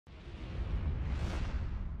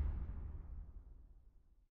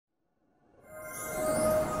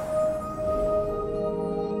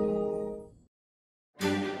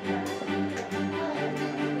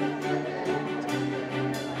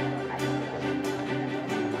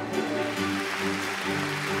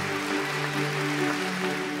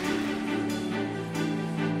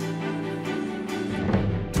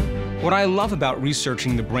What I love about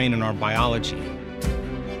researching the brain and our biology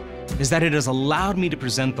is that it has allowed me to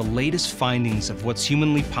present the latest findings of what's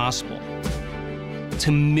humanly possible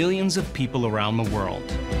to millions of people around the world.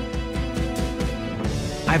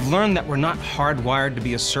 I've learned that we're not hardwired to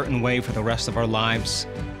be a certain way for the rest of our lives,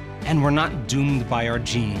 and we're not doomed by our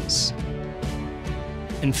genes.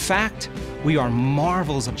 In fact, we are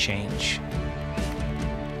marvels of change.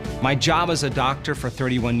 My job as a doctor for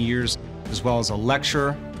 31 years, as well as a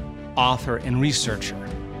lecturer, author, and researcher,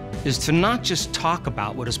 is to not just talk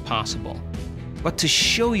about what is possible, but to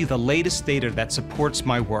show you the latest data that supports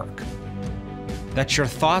my work. That your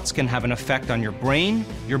thoughts can have an effect on your brain,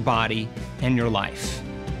 your body, and your life.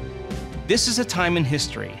 This is a time in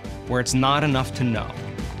history where it's not enough to know.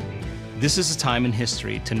 This is a time in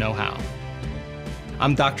history to know how.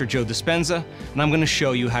 I'm Dr. Joe Dispenza, and I'm going to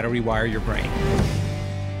show you how to rewire your brain.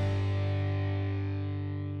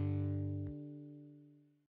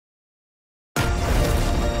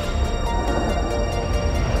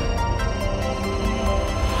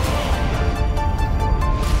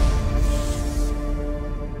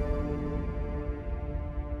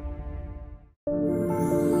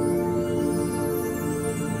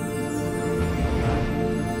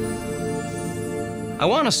 I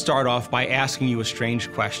want to start off by asking you a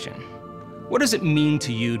strange question. What does it mean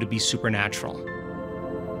to you to be supernatural?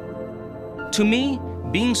 To me,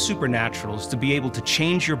 being supernatural is to be able to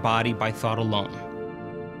change your body by thought alone.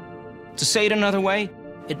 To say it another way,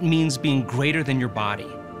 it means being greater than your body.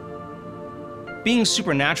 Being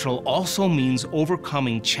supernatural also means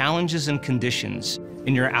overcoming challenges and conditions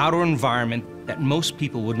in your outer environment that most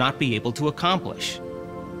people would not be able to accomplish.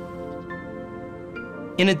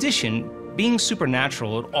 In addition, being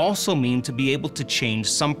supernatural would also mean to be able to change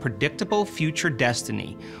some predictable future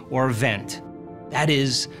destiny or event. That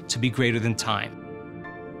is, to be greater than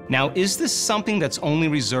time. Now, is this something that's only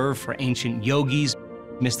reserved for ancient yogis,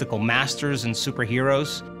 mystical masters, and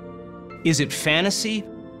superheroes? Is it fantasy,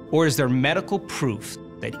 or is there medical proof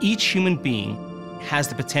that each human being has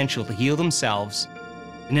the potential to heal themselves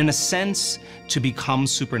and, in a sense, to become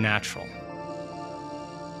supernatural?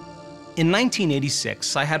 In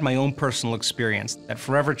 1986, I had my own personal experience that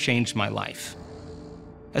forever changed my life.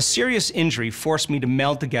 A serious injury forced me to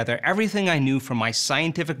meld together everything I knew from my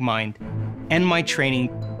scientific mind and my training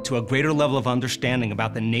to a greater level of understanding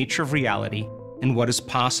about the nature of reality and what is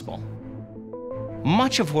possible.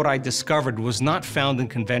 Much of what I discovered was not found in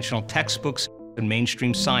conventional textbooks and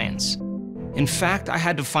mainstream science. In fact, I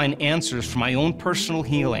had to find answers for my own personal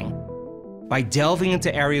healing by delving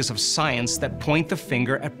into areas of science that point the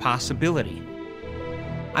finger at possibility.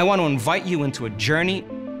 I want to invite you into a journey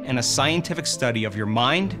and a scientific study of your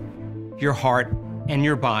mind, your heart, and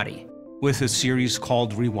your body with a series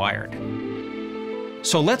called Rewired.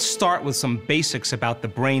 So let's start with some basics about the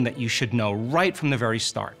brain that you should know right from the very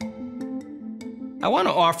start. I want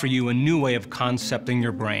to offer you a new way of concepting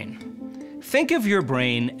your brain. Think of your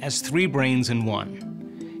brain as 3 brains in one.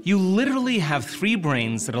 You literally have 3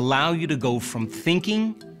 brains that allow you to go from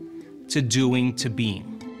thinking to doing to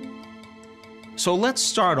being. So let's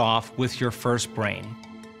start off with your first brain,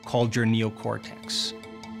 called your neocortex.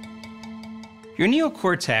 Your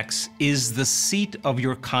neocortex is the seat of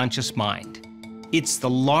your conscious mind. It's the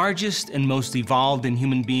largest and most evolved in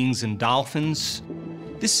human beings and dolphins.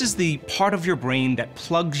 This is the part of your brain that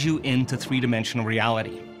plugs you into 3-dimensional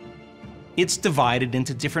reality. It's divided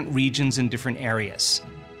into different regions and different areas.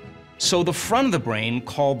 So the front of the brain,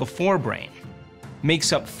 called the forebrain,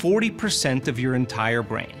 makes up 40% of your entire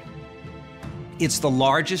brain. It's the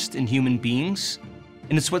largest in human beings,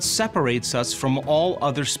 and it's what separates us from all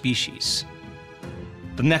other species.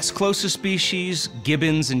 The next closest species,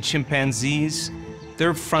 gibbons and chimpanzees,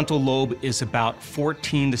 their frontal lobe is about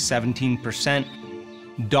 14 to 17%,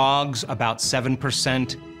 dogs about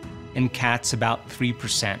 7%, and cats about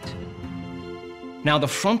 3%. Now, the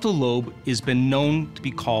frontal lobe has been known to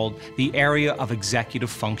be called the area of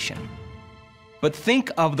executive function. But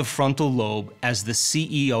think of the frontal lobe as the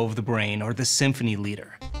CEO of the brain, or the symphony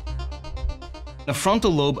leader. The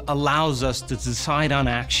frontal lobe allows us to decide on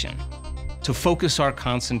action, to focus our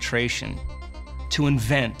concentration, to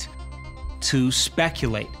invent, to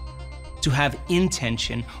speculate, to have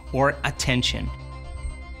intention or attention.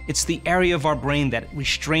 It's the area of our brain that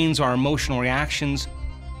restrains our emotional reactions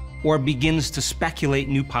or begins to speculate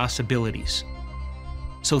new possibilities.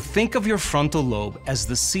 So think of your frontal lobe as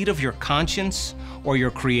the seat of your conscience or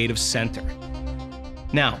your creative center.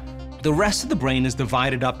 Now, the rest of the brain is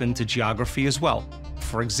divided up into geography as well.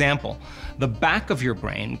 For example, the back of your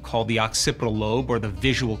brain, called the occipital lobe or the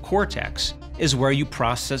visual cortex, is where you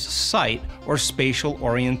process sight or spatial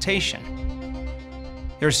orientation.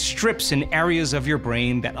 There's strips in areas of your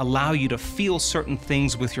brain that allow you to feel certain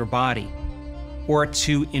things with your body, or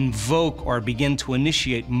to invoke or begin to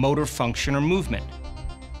initiate motor function or movement.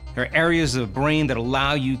 There are areas of the brain that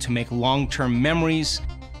allow you to make long-term memories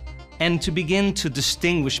and to begin to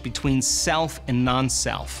distinguish between self and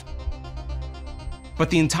non-self.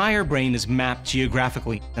 But the entire brain is mapped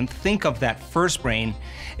geographically, and think of that first brain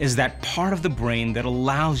as that part of the brain that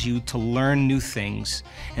allows you to learn new things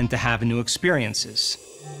and to have new experiences.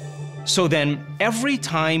 So then, every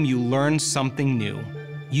time you learn something new,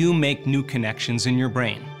 you make new connections in your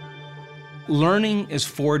brain. Learning is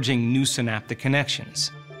forging new synaptic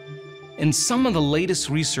connections. In some of the latest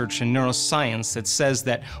research in neuroscience that says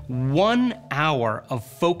that 1 hour of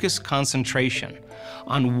focused concentration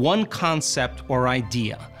on one concept or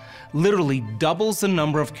idea literally doubles the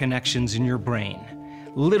number of connections in your brain,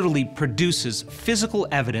 literally produces physical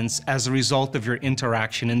evidence as a result of your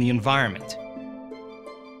interaction in the environment.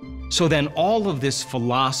 So then all of this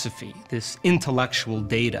philosophy, this intellectual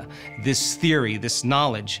data, this theory, this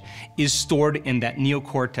knowledge is stored in that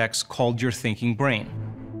neocortex called your thinking brain.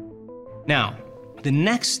 Now, the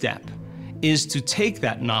next step is to take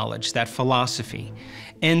that knowledge, that philosophy,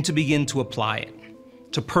 and to begin to apply it,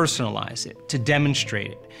 to personalize it, to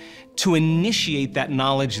demonstrate it, to initiate that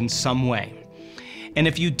knowledge in some way. And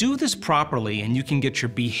if you do this properly and you can get your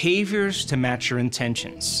behaviors to match your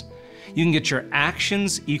intentions, you can get your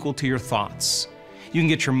actions equal to your thoughts, you can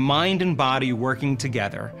get your mind and body working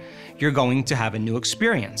together, you're going to have a new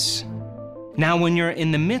experience. Now, when you're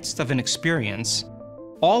in the midst of an experience,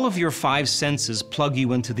 all of your 5 senses plug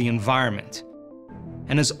you into the environment.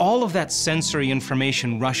 And as all of that sensory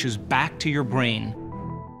information rushes back to your brain,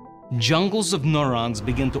 jungles of neurons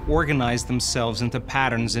begin to organize themselves into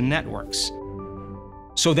patterns and networks.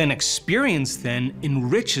 So then experience then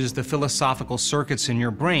enriches the philosophical circuits in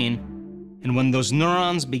your brain, and when those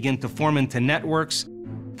neurons begin to form into networks,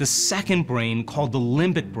 the second brain, called the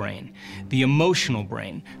limbic brain, the emotional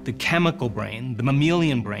brain, the chemical brain, the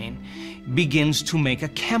mammalian brain, begins to make a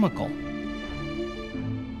chemical.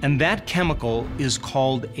 And that chemical is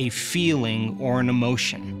called a feeling or an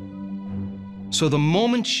emotion. So the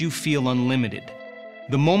moment you feel unlimited,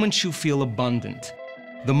 the moment you feel abundant,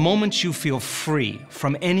 the moment you feel free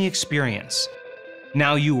from any experience,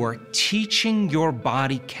 now you are teaching your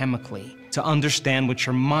body chemically to understand what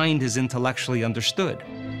your mind has intellectually understood.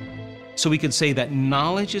 So we could say that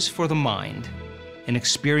knowledge is for the mind and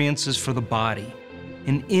experience is for the body.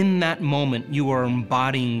 And in that moment, you are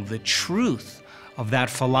embodying the truth of that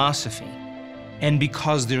philosophy. And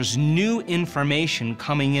because there's new information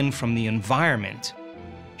coming in from the environment,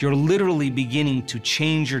 you're literally beginning to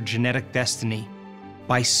change your genetic destiny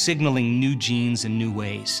by signaling new genes in new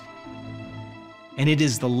ways. And it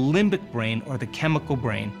is the limbic brain, or the chemical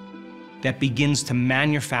brain, that begins to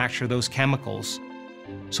manufacture those chemicals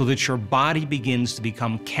so that your body begins to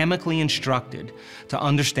become chemically instructed to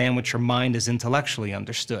understand what your mind has intellectually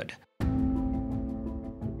understood.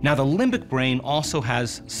 Now, the limbic brain also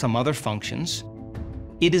has some other functions.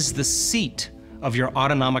 It is the seat of your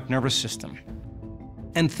autonomic nervous system.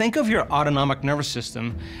 And think of your autonomic nervous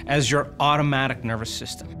system as your automatic nervous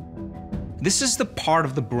system. This is the part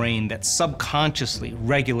of the brain that subconsciously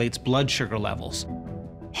regulates blood sugar levels,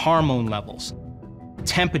 hormone levels,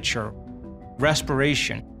 temperature,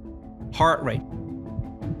 respiration, heart rate.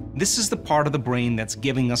 This is the part of the brain that's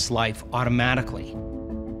giving us life automatically.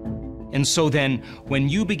 And so then, when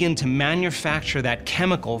you begin to manufacture that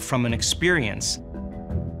chemical from an experience,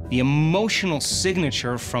 the emotional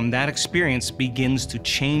signature from that experience begins to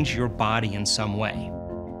change your body in some way.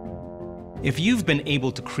 If you've been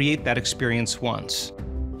able to create that experience once,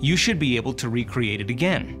 you should be able to recreate it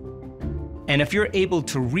again. And if you're able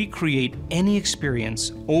to recreate any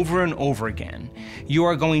experience over and over again, you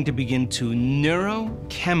are going to begin to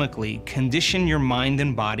neurochemically condition your mind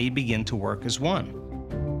and body begin to work as one.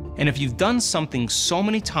 And if you've done something so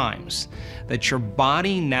many times that your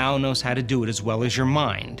body now knows how to do it as well as your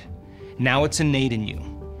mind, now it's innate in you.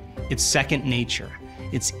 It's second nature.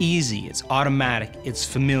 It's easy, it's automatic, it's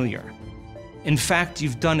familiar. In fact,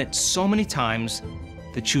 you've done it so many times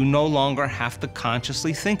that you no longer have to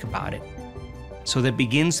consciously think about it. So that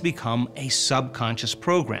begins to become a subconscious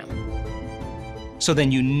program. So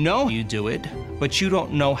then you know you do it, but you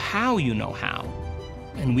don't know how you know how.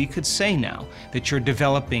 And we could say now that you're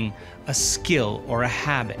developing a skill or a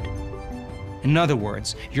habit. In other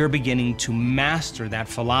words, you're beginning to master that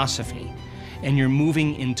philosophy and you're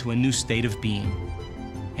moving into a new state of being.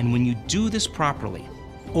 And when you do this properly,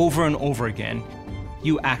 over and over again,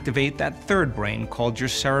 you activate that third brain called your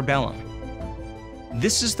cerebellum.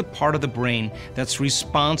 This is the part of the brain that's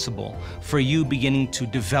responsible for you beginning to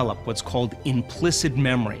develop what's called implicit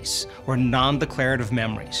memories or non-declarative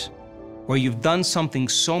memories, where you've done something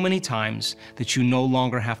so many times that you no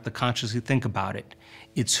longer have to consciously think about it.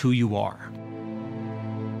 It's who you are.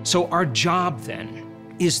 So our job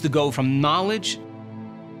then is to go from knowledge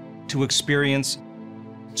to experience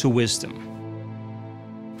to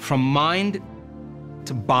wisdom, from mind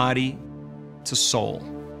to body to soul,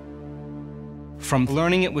 from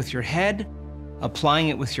learning it with your head, applying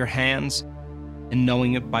it with your hands, and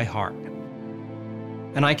knowing it by heart.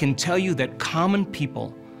 And I can tell you that common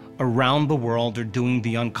people around the world are doing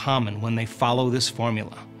the uncommon when they follow this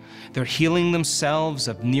formula. They're healing themselves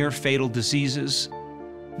of near-fatal diseases.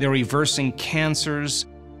 They're reversing cancers.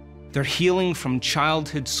 They're healing from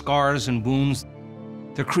childhood scars and wounds.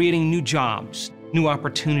 They're creating new jobs, new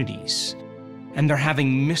opportunities, and they're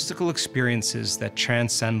having mystical experiences that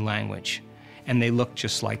transcend language, and they look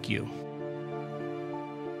just like you.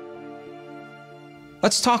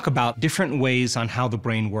 Let's talk about different ways on how the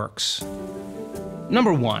brain works.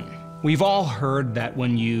 Number one, we've all heard that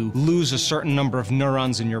when you lose a certain number of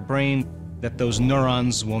neurons in your brain, that those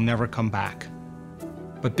neurons will never come back.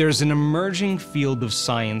 But there's an emerging field of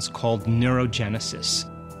science called neurogenesis.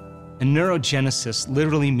 And neurogenesis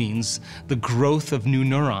literally means the growth of new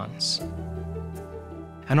neurons.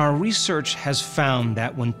 And our research has found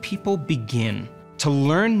that when people begin to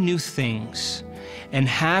learn new things and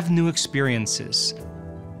have new experiences,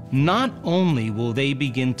 not only will they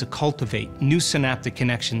begin to cultivate new synaptic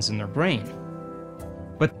connections in their brain,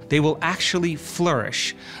 but they will actually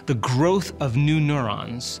flourish the growth of new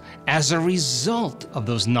neurons as a result of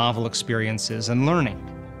those novel experiences and learning.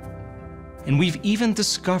 And we've even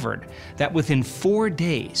discovered that within 4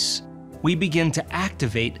 days, we begin to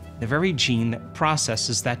activate the very gene that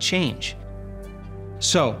processes that change.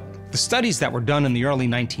 So, the studies that were done in the early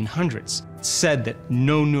 1900s said that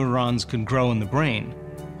no neurons could grow in the brain.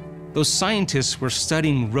 Those scientists were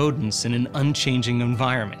studying rodents in an unchanging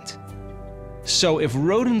environment. So if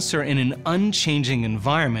rodents are in an unchanging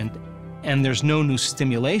environment and there's no new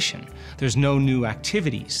stimulation, there's no new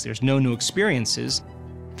activities, there's no new experiences,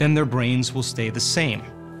 then their brains will stay the same.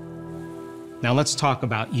 Now let's talk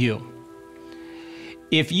about you.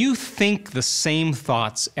 If you think the same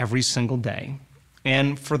thoughts every single day,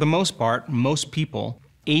 and for the most part, most people,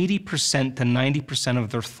 80% to 90% of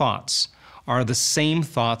their thoughts are the same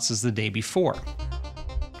thoughts as the day before.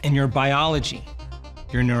 And your biology,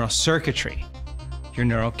 your neurocircuitry, your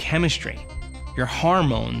neurochemistry, your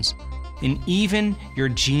hormones, and even your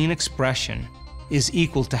gene expression is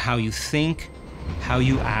equal to how you think, how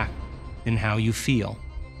you act, and how you feel.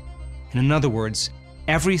 And in other words,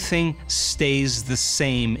 everything stays the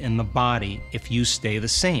same in the body if you stay the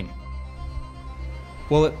same.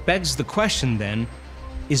 Well, it begs the question then,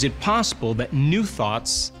 is it possible that new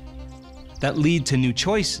thoughts that lead to new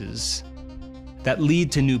choices, that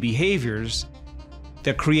lead to new behaviors,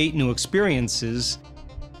 that create new experiences,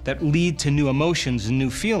 that lead to new emotions and new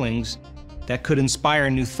feelings, that could inspire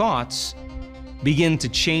new thoughts, begin to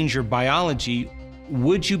change your biology?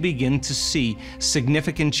 Would you begin to see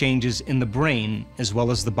significant changes in the brain as well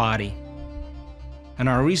as the body? And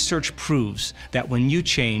our research proves that when you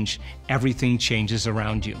change, everything changes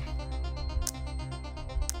around you.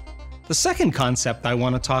 The second concept I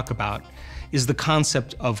want to talk about is the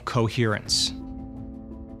concept of coherence.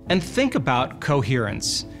 And think about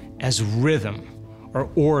coherence as rhythm or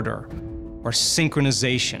order or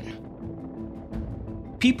synchronization.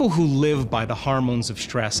 People who live by the hormones of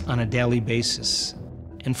stress on a daily basis,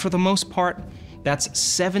 and for the most part, that's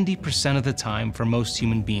 70% of the time for most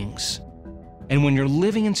human beings. And when you're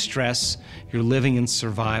living in stress, you're living in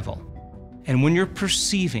survival. And when you're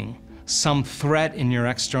perceiving some threat in your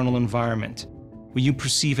external environment, when you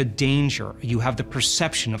perceive a danger, you have the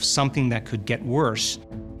perception of something that could get worse,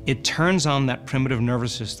 it turns on that primitive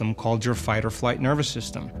nervous system called your fight or flight nervous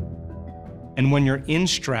system. And when you're in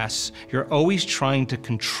stress, you're always trying to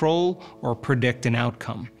control or predict an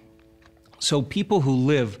outcome. So people who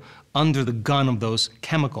live under the gun of those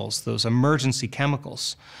chemicals, those emergency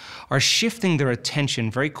chemicals, are shifting their attention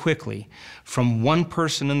very quickly from one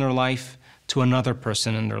person in their life to another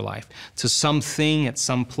person in their life, to something at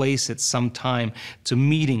some place at some time, to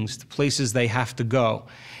meetings, to places they have to go.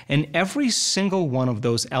 And every single one of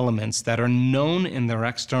those elements that are known in their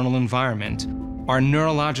external environment are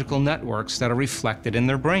neurological networks that are reflected in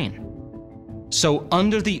their brain. So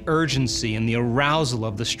under the urgency and the arousal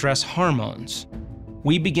of the stress hormones,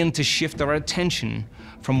 we begin to shift our attention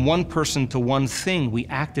from one person to one thing. We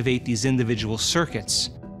activate these individual circuits.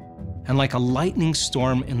 And like a lightning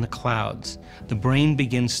storm in the clouds, the brain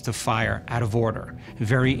begins to fire out of order,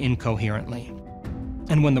 very incoherently.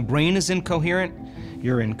 And when the brain is incoherent,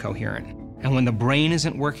 you're incoherent. And when the brain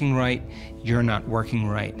isn't working right, you're not working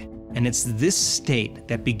right. And it's this state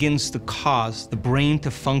that begins to cause the brain to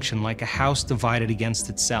function like a house divided against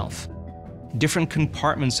itself. Different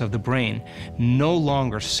compartments of the brain no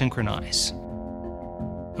longer synchronize.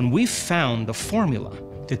 And we've found the formula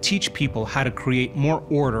to teach people how to create more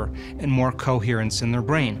order and more coherence in their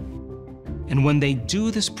brain. And when they do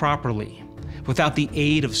this properly, without the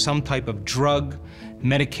aid of some type of drug,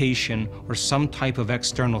 medication, or some type of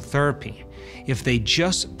external therapy, if they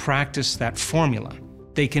just practice that formula,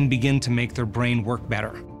 they can begin to make their brain work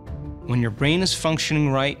better. When your brain is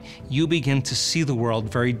functioning right, you begin to see the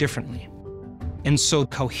world very differently. And so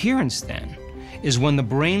coherence then is when the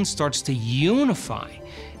brain starts to unify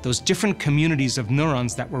those different communities of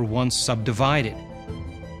neurons that were once subdivided.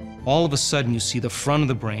 All of a sudden, you see the front of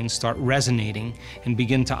the brain start resonating and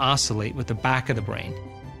begin to oscillate with the back of the brain.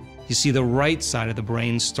 You see the right side of the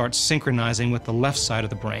brain start synchronizing with the left side of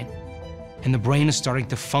the brain. And the brain is starting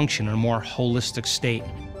to function in a more holistic state.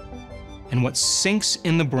 And what syncs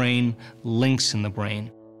in the brain links in the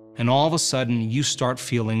brain. And all of a sudden, you start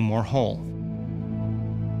feeling more whole.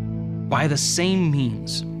 By the same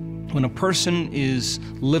means, when a person is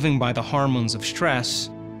living by the hormones of stress,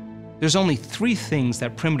 there's only 3 things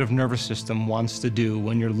that primitive nervous system wants to do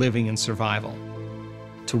when you're living in survival: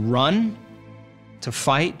 to run, to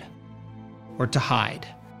fight, or to hide.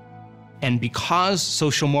 And because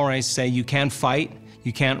social mores say you can't fight,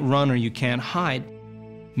 you can't run, or you can't hide,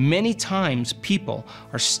 many times people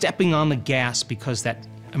are stepping on the gas because that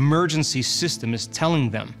emergency system is telling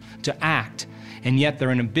them to act, and yet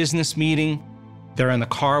they're in a business meeting, they're in the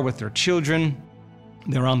car with their children,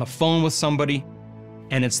 they're on the phone with somebody,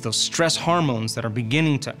 and it's those stress hormones that are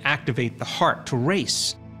beginning to activate the heart to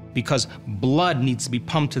race because blood needs to be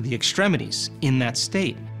pumped to the extremities in that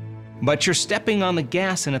state. But you're stepping on the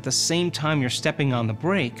gas, and at the same time you're stepping on the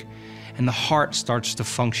brake, and the heart starts to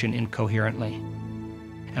function incoherently.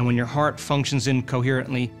 And when your heart functions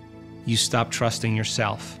incoherently, you stop trusting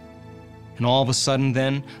yourself. And all of a sudden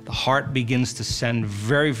then, the heart begins to send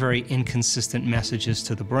very, very inconsistent messages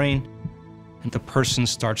to the brain, and the person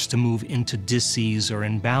starts to move into dis-ease or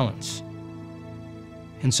imbalance.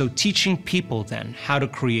 And so teaching people then how to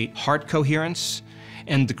create heart coherence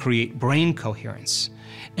and to create brain coherence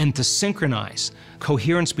and to synchronize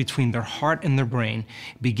coherence between their heart and their brain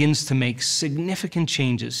begins to make significant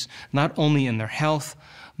changes, not only in their health,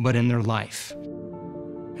 but in their life.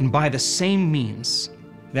 And by the same means,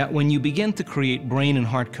 that when you begin to create brain and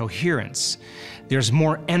heart coherence, there's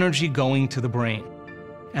more energy going to the brain.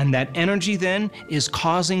 And that energy then is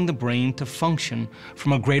causing the brain to function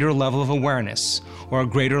from a greater level of awareness or a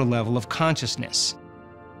greater level of consciousness.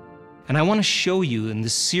 And I want to show you in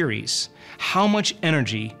this series how much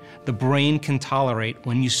energy the brain can tolerate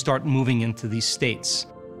when you start moving into these states.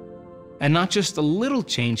 And not just a little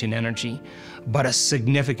change in energy, but a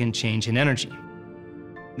significant change in energy.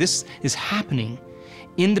 This is happening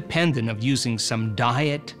independent of using some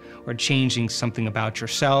diet or changing something about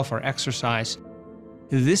yourself or exercise.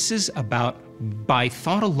 This is about, by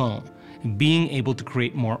thought alone, being able to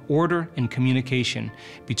create more order and communication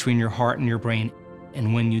between your heart and your brain.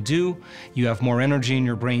 And when you do, you have more energy in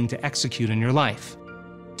your brain to execute in your life,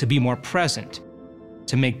 to be more present,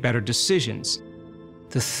 to make better decisions,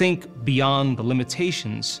 to think beyond the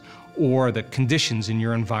limitations or the conditions in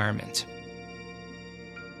your environment.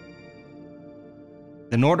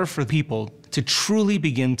 In order for people to truly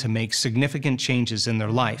begin to make significant changes in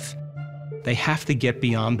their life, they have to get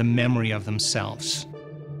beyond the memory of themselves.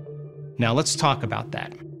 Now let's talk about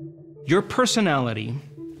that. Your personality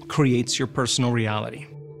creates your personal reality.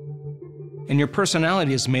 And your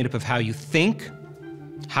personality is made up of how you think,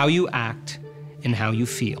 how you act, and how you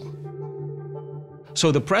feel.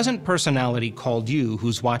 So the present personality called you,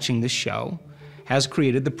 who's watching this show, has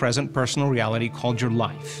created the present personal reality called your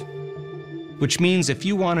life. Which means if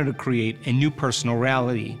you wanted to create a new personal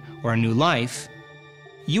reality or a new life,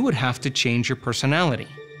 you would have to change your personality.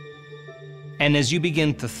 And as you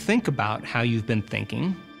begin to think about how you've been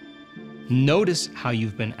thinking, notice how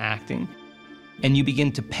you've been acting, and you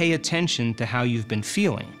begin to pay attention to how you've been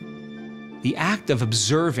feeling, the act of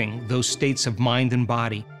observing those states of mind and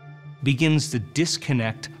body begins to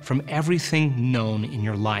disconnect from everything known in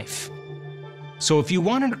your life. So if you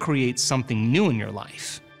wanted to create something new in your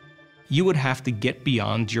life, you would have to get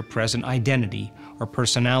beyond your present identity or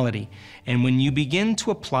personality. And when you begin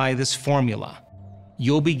to apply this formula,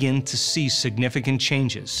 you'll begin to see significant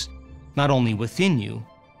changes, not only within you,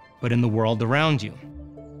 but in the world around you.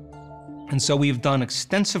 And so we've done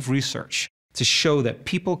extensive research to show that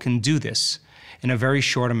people can do this in a very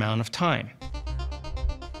short amount of time.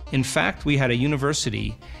 In fact, we had a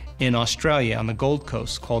university in Australia on the Gold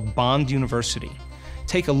Coast called Bond University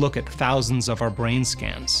take a look at thousands of our brain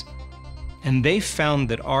scans. And they found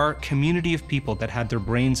that our community of people that had their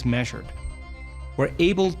brains measured were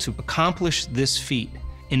able to accomplish this feat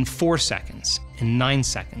in 4 seconds, in 9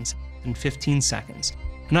 seconds, in 15 seconds.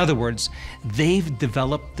 In other words, they've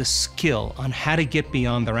developed the skill on how to get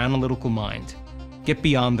beyond their analytical mind, get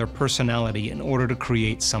beyond their personality in order to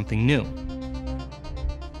create something new.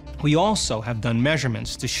 We also have done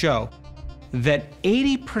measurements to show that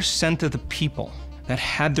 80% of the people that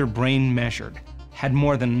had their brain measured had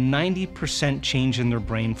more than 90% change in their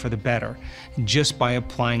brain for the better just by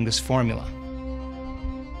applying this formula.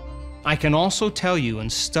 I can also tell you in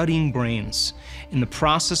studying brains, in the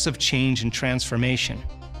process of change and transformation,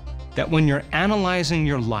 that when you're analyzing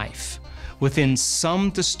your life within some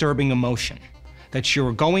disturbing emotion, that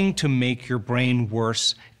you're going to make your brain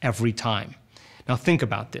worse every time. Now think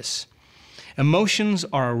about this. Emotions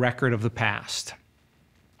are a record of the past.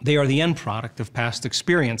 They are the end product of past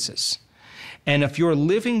experiences. And if you're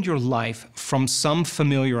living your life from some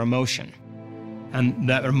familiar emotion, and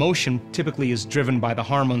that emotion typically is driven by the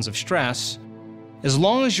hormones of stress, as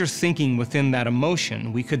long as you're thinking within that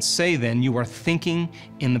emotion, we could say then you are thinking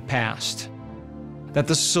in the past. That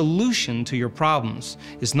the solution to your problems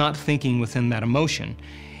is not thinking within that emotion,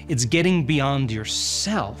 it's getting beyond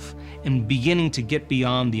yourself and beginning to get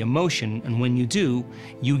beyond the emotion, and when you do,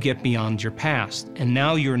 you get beyond your past. And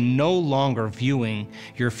now you're no longer viewing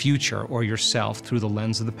your future or yourself through the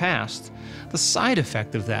lens of the past. The side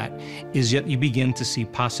effect of that is that you begin to see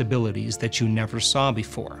possibilities that you never saw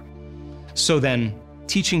before. So then,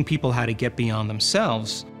 teaching people how to get beyond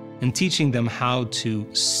themselves and teaching them how to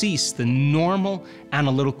cease the normal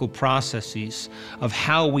analytical processes of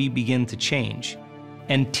how we begin to change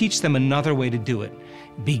and teach them another way to do it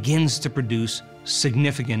begins to produce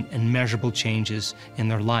significant and measurable changes in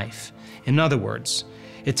their life. In other words,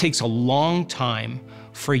 it takes a long time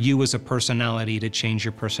for you as a personality to change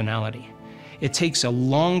your personality. It takes a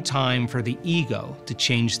long time for the ego to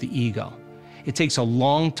change the ego. It takes a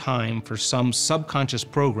long time for some subconscious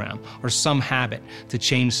program or some habit to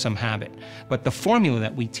change some habit. But the formula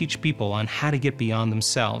that we teach people on how to get beyond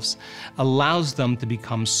themselves allows them to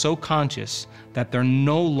become so conscious that they're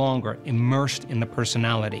no longer immersed in the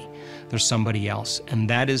personality. They're somebody else, and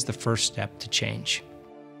that is the first step to change.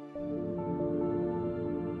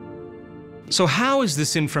 So how is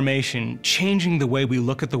this information changing the way we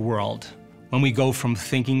look at the world when we go from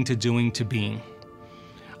thinking to doing to being?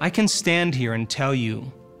 I can stand here and tell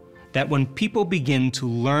you that when people begin to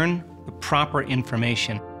learn the proper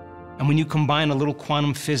information, and when you combine a little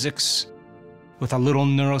quantum physics with a little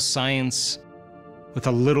neuroscience, with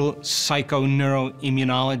a little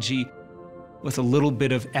psychoneuroimmunology, with a little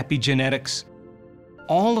bit of epigenetics,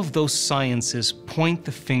 all of those sciences point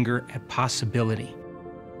the finger at possibility.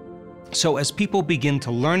 So as people begin to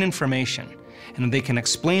learn information, and they can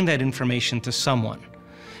explain that information to someone,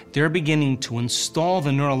 they're beginning to install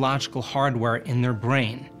the neurological hardware in their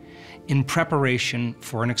brain in preparation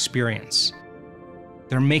for an experience.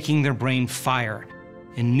 They're making their brain fire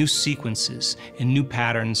in new sequences, in new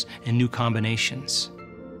patterns, and new combinations.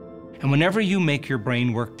 And whenever you make your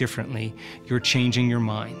brain work differently, you're changing your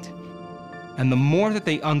mind. And the more that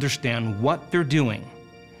they understand what they're doing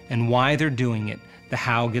and why they're doing it, the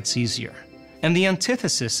how gets easier. And the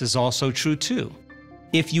antithesis is also true too.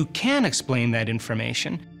 If you can explain that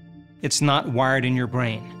information, it's not wired in your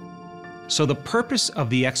brain. So the purpose of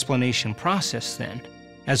the explanation process then,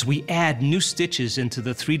 as we add new stitches into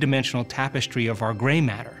the three-dimensional tapestry of our gray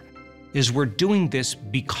matter, is we're doing this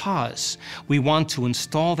because we want to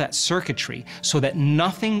install that circuitry so that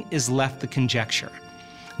nothing is left to conjecture,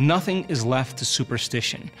 nothing is left to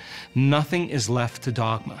superstition, nothing is left to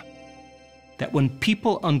dogma. That when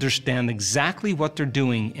people understand exactly what they're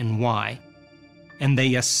doing and why, and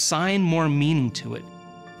they assign more meaning to it,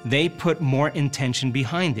 they put more intention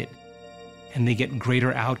behind it, and they get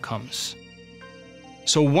greater outcomes.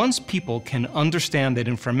 So once people can understand that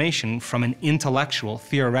information from an intellectual,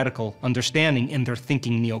 theoretical understanding in their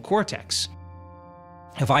thinking neocortex,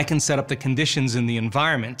 if I can set up the conditions in the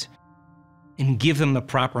environment and give them the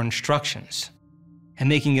proper instructions,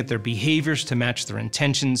 and they can get their behaviors to match their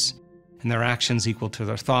intentions and their actions equal to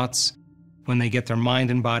their thoughts, when they get their mind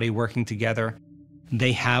and body working together,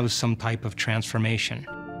 they have some type of transformation.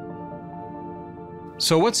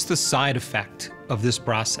 So what's the side effect of this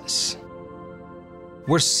process?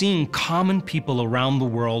 We're seeing common people around the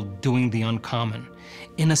world doing the uncommon,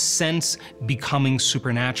 in a sense, becoming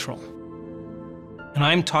supernatural. And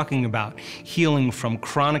I'm talking about healing from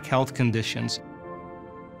chronic health conditions,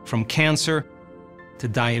 from cancer to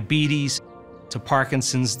diabetes, to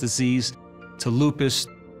Parkinson's disease, to lupus,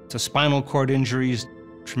 to spinal cord injuries,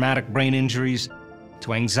 traumatic brain injuries,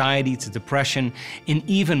 to anxiety, to depression, and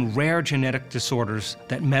even rare genetic disorders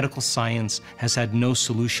that medical science has had no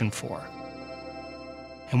solution for.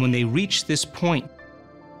 And when they reach this point,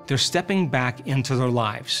 they're stepping back into their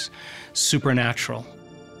lives, supernatural.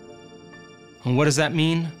 And what does that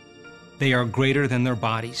mean? They are greater than their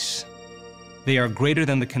bodies. They are greater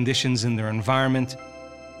than the conditions in their environment,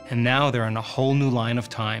 and now they're in a whole new line of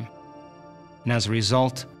time. And as a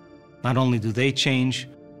result, not only do they change,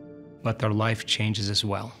 but their life changes as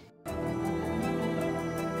well.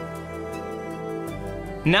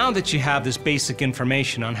 Now that you have this basic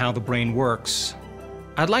information on how the brain works,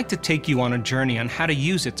 I'd like to take you on a journey on how to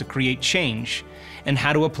use it to create change and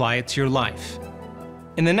how to apply it to your life.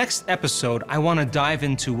 In the next episode, I want to dive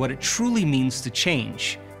into what it truly means to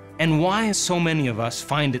change and why so many of us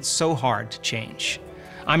find it so hard to change.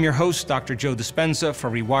 I'm your host, Dr. Joe Dispenza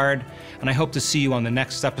for Rewired, and I hope to see you on the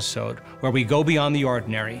next episode where we go beyond the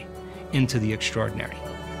ordinary into the extraordinary.